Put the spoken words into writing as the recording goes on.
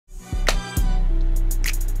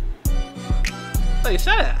Wait, is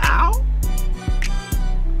that an owl?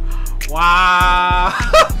 Wow.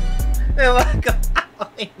 They're like an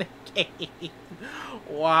owl in the cave.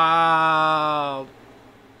 Wow.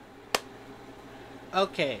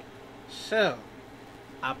 Okay, so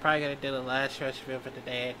I'm probably gonna do the last short review for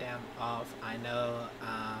today. Damn off, I know.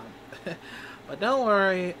 But don't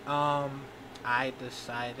worry. I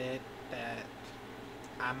decided that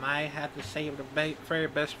I might have to save the very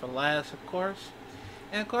best for last, of course.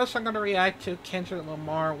 And of course, I'm gonna react to Kendrick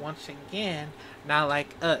Lamar once again. Not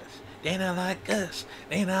like us. They not like us.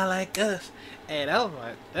 They not like us. Hey,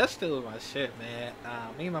 that's still my shit, man.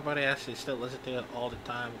 Me and my buddy actually still listen to it all the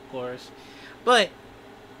time, of course. But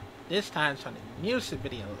this time it's on the music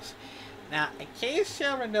videos. Now, in case you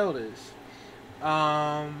ever noticed,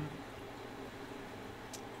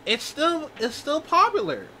 it's still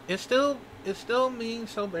popular. It still means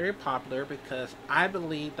so very popular because I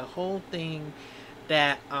believe the whole thing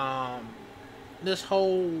that this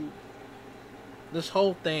whole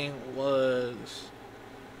thing was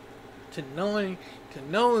to knowing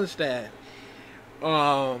that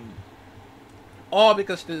all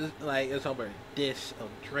because this it's over diss of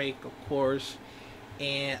Drake, of course,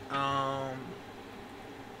 and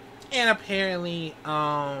apparently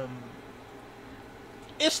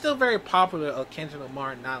it's still very popular of Kendrick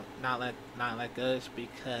Lamar, not like us,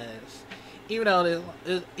 because even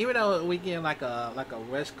though we get like a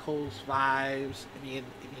West Coast vibes, if you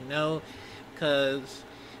know, because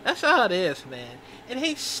that's how it is, man. And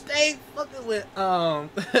he stayed fucking with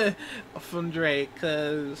from Drake,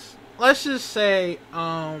 cause let's just say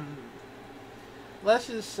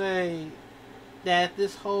that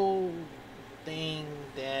this whole thing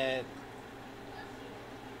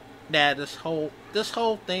this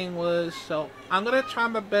whole thing was, so I'm gonna try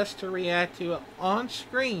my best to react to it on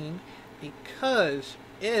screen, because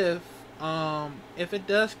if it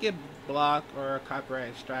does get blocked or a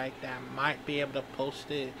copyright strike, then I might be able to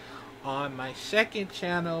post it on my second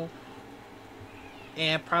channel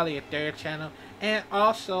and probably a third channel, and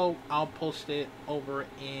also I'll post it over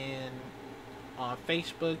on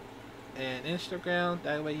Facebook and Instagram.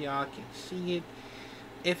 That way y'all can see it.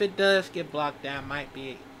 If it does get blocked, that might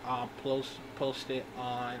be post it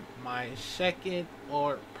on my second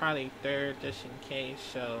or probably third, just in case.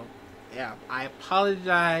 So yeah, I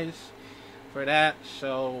apologize for that.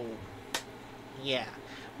 So yeah,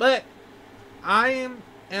 but I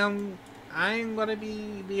am gonna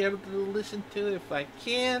be able to listen to it if I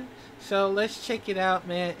can. So let's check it out,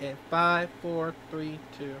 man. In 5, 4, 3,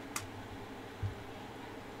 2.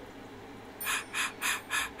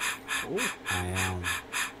 Ooh. I am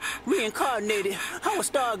reincarnated. I was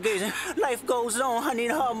stargazing. Life goes on. I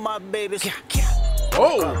need her, my babies.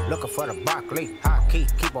 Oh, looking for the broccoli. High key,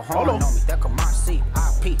 keep a horn on me. That come my seat.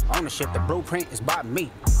 IP ownership. The blueprint is by me.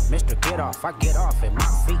 Mr. Get Off. I get off at my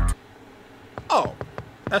feet. Oh,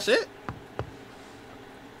 that's it.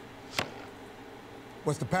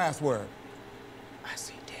 What's the password? I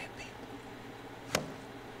see dead people.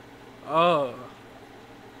 Oh.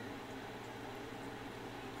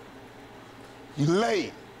 You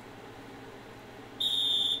late.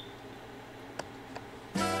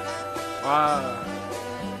 Wow.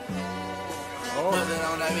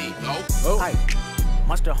 Oh. Hey,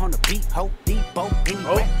 monster on the beat, ho, Depot, any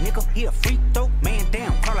rap nigga, he a freak though. Man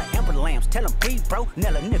down, call like Amber Lambs, tell him breathe, bro.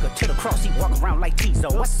 Nail a nigga to the cross, he walk around like Tizo.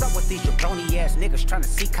 What's up with these jabroni ass niggas trying to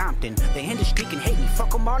see Compton? The industry can hate me,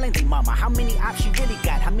 fuck them all and they mama. How many options you really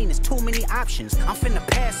got? I mean, it's too many options. I'm finna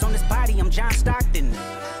pass on this body, I'm John Stockton.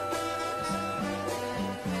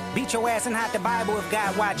 Beat your ass and hide the Bible if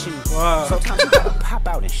God watching. Wow. Sometimes you gotta pop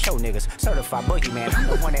out and show niggas. Certified boogeyman, I'm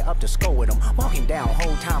the one that up to score with him. Walking down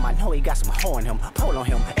whole time, I know he got some hoe on him. Pole on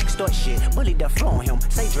him, extort shit, bully the flow on him.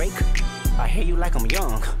 Say Drake, I hear you like I'm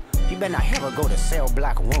young. You better not ever go to cell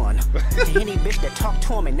block 1. To any bitch that talk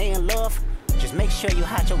to him and they in love, just make sure you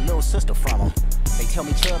hide your little sister from him. They tell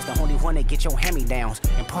me Chubb's the only one that get your hand-me-downs.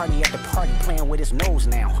 And party at the party playing with his nose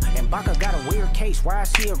now. And Baka got a weird case, why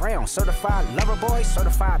is he around? Certified lover boys,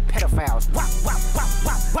 certified pedophiles. Wop, wop, wop,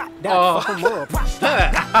 wop, wop. That fucking world. Wop,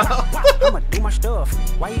 wop, wop. I'ma do my stuff.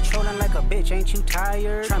 Why you trolling like a bitch? Ain't you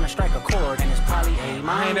tired? Trying to strike a chord and it's probably A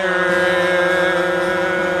minor.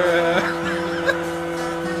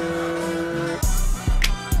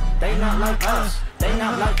 They not like us. They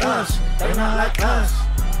not like us. They not like us.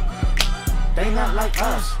 They not like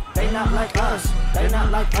us, they not like us, they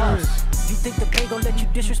not like us. You think the pay gon' let you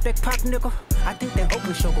disrespect pop, nigga. I think that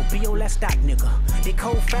Oakland show gon' be your last stop, nigga. They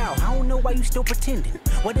cold foul, I don't know why you still pretending.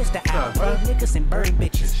 What is the out? Burn niggas and burn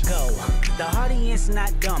bitches. Go. The audience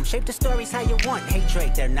not dumb. Shape the stories how you want. Hey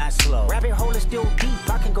Drake, they're not slow. Rabbit hole is still deep.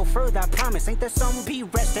 I can go further, I promise. Ain't that something? Be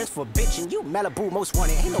rest, that's for bitching. You Malibu most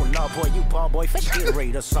wanted. Ain't no love boy, you ball boy. Fish get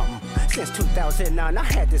rate or something. Since 2009, I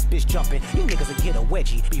had this bitch jumping. You niggas will get a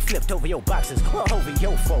wedgie. Be flipped over your boxes. Well, over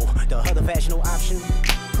your foe. The other vaginal option.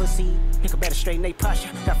 Pussy, nigga better straighten they posture.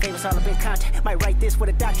 Got famous all up in contact. Might write this with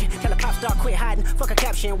a doctor. Tell a pop star quit hiding. Fuck a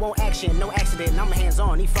caption, won't action. No accident, I'm hands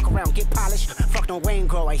on. He fuck around, get polished. Fucked on Wayne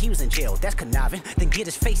Grow like he was in jail. That's conniving. Then get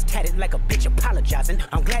his face tatted like a bitch apologizing.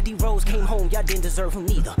 I'm glad D-Rose came home. Y'all didn't deserve him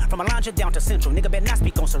neither. From Alondra down to Central, nigga better not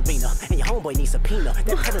speak on Serena. And your homeboy needs subpoena.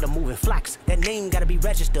 That predator moving flocks. That name gotta be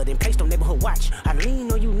registered and placed on neighborhood watch. I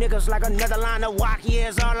lean on you niggas like another line of walk. Yeah,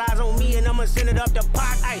 it's all eyes on me and I'ma send it up the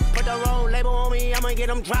park. Ay, put the road label on me, I'ma get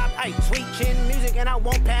them dropped. Ay, sweet chin music and I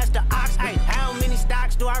won't pass the ox. Ay, how many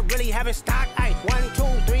stocks do I really have in stock? Ay, 1,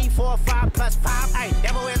 2, 3, 4, 5 plus 5. Ay,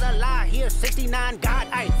 devil is a lie, here 69 God.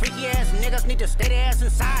 Ay, freaky ass niggas need to stay their ass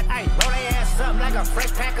inside. Ay, roll their ass up like a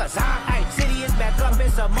fresh pack of Zod. Ay, city is back up,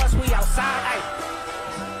 it's a must, we outside. Ay.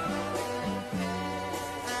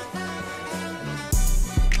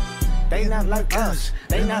 They not like us,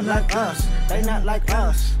 they not like us, they not like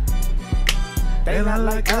us. They not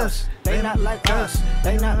like us, they not like us,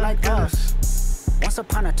 they not like us. Once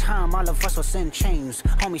upon a time, all of us was in chains.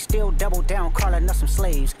 Homie still double down, calling us some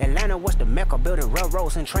slaves. Atlanta was the mecca, building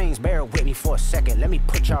railroads and trains. Bear with me for a second, let me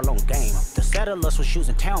put y'all on game. The settlers was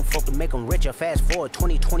using town folk to make them richer. Fast forward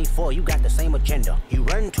 2024, you got the same agenda. You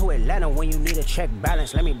run to Atlanta when you need a check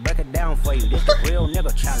balance. Let me break it down for you, this the real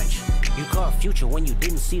nigga challenge. You caught Future when you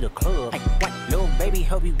didn't see the club. Hey, what? Little baby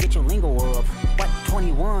help you get your lingo up. What?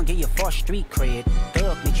 21 get your first street cred.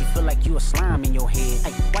 Thug make you feel like you a slime in your head.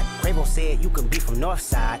 Hey, what? Quavo said you can be from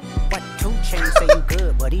Northside. What? 2 Chainz say you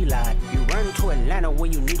good, but he lied. You run to Atlanta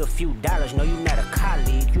when you need a few dollars. No, you not a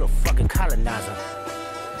colleague, you a fucking colonizer.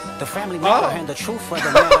 The family matter and the truth for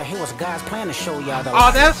the matter. Here was God's plan to show y'all the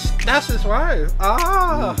Oh, that's his wife.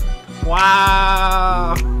 Oh,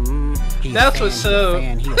 wow. That's what's up.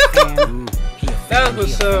 That's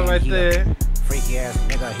what's up right there. Freaky ass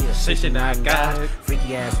nigga, he a 69 God.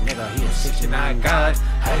 Freaky ass nigga, he a 69 God.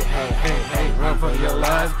 Hey, hey, hey, hey, run for your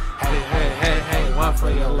life. Hey, hey, hey, hey, run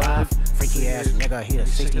for your life. Freaky ass nigga, he a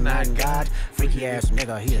 69 God. Freaky ass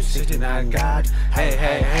nigga, he a 69 God. Hey,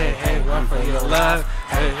 hey, hey, hey, run for your life.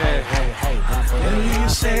 Hey, hey, hey, hey, run for your life. You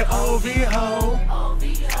say OVO,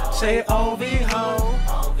 say OVO.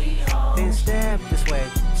 Then step this way,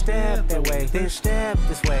 step that way. Then step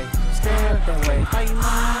this way, step that way. Are you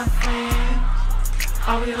my friend?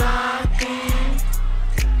 Are we locked in?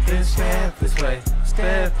 Then step this way,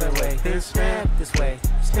 step that way. Then step this way,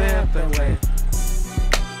 step that way.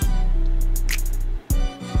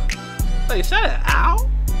 So you said it out?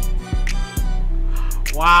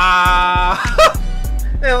 Wow.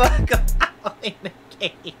 They're like out in the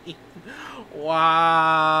game.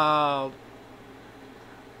 Wow.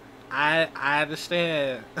 I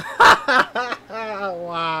understand.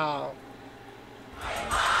 Wow.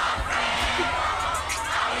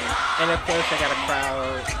 And of course I got a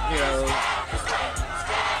crowd, you know.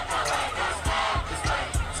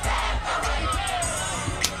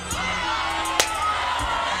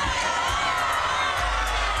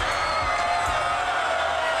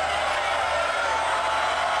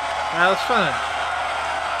 That was fun.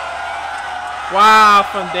 Wow,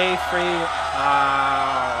 from Day Free.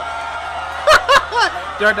 Wow.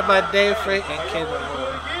 Directed by Dave Free and Kendrick.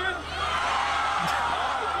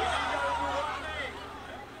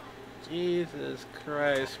 Jesus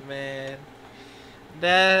Christ, man.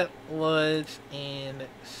 That was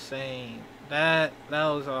insane. That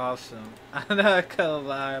was awesome. I'm not gonna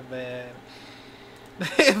lie, man.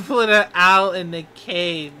 They put it out in the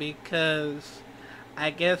cave because I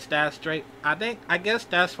guess that's Drake. I guess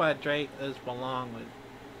that's why Drake is belong with.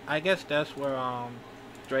 I guess that's where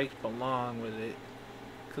Drake belong with it.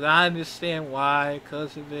 Cause I understand why,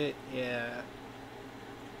 cause of it. Yeah.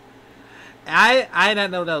 I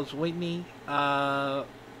didn't know that was Whitney. Yeah,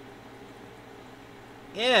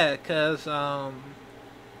 cause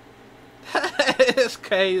it's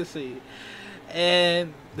crazy,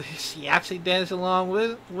 and she actually danced along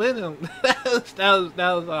with him. that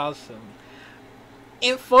was awesome.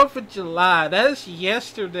 And 4th of July, that is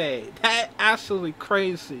yesterday. That absolutely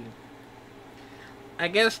crazy. I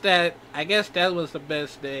guess that was the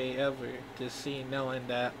best day ever to see, knowing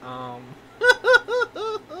that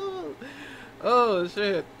oh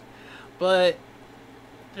shit. But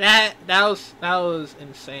that was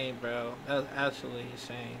insane, bro. That was absolutely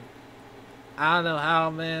insane. I don't know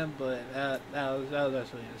how, man, but that was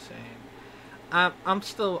actually insane. I'm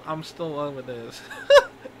still over this.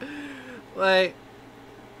 Like,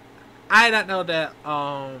 I did not know that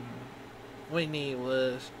Whitney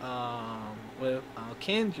was with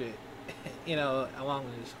Kendrick, you know, along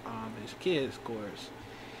with his kids, of course.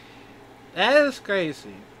 That is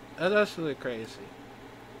crazy. That's absolutely crazy.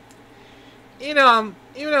 You know,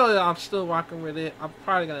 even though I'm still rocking with it, I'm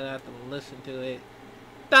probably gonna have to listen to it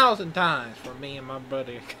 1,000 times for me and my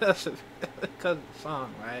brother because of the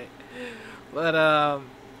song, right? But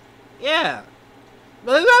yeah.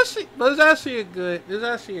 It's actually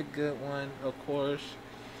a good one, of course.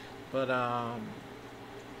 But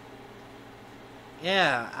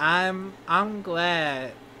yeah, I'm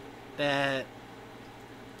glad that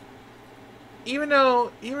even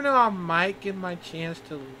though I might get my chance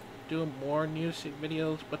to do more music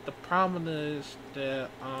videos, but the problem is that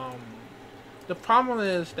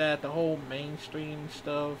the whole mainstream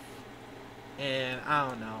stuff, and I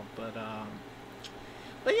don't know,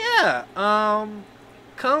 but yeah,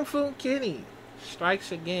 Kung Fu Kitty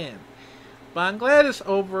strikes again. But I'm glad it's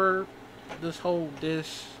over this whole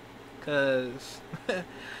dish, cause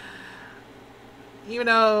even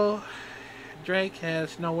though Drake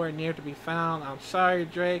has nowhere near to be found, I'm sorry,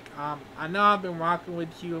 Drake. I know I've been rocking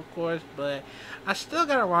with you, of course, but I still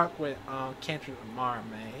gotta rock with Kendrick Lamar,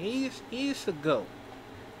 man. He's the GOAT.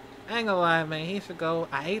 I ain't gonna lie, man. He's the GOAT.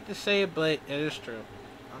 I hate to say it, but it is true.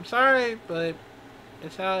 I'm sorry, but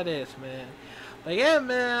it's how it is, man. But yeah,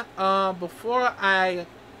 man. Before I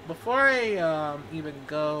even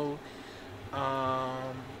go,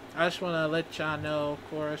 I just wanna let y'all know, of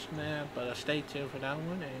course, man. But stay tuned for that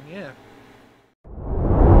one, and yeah.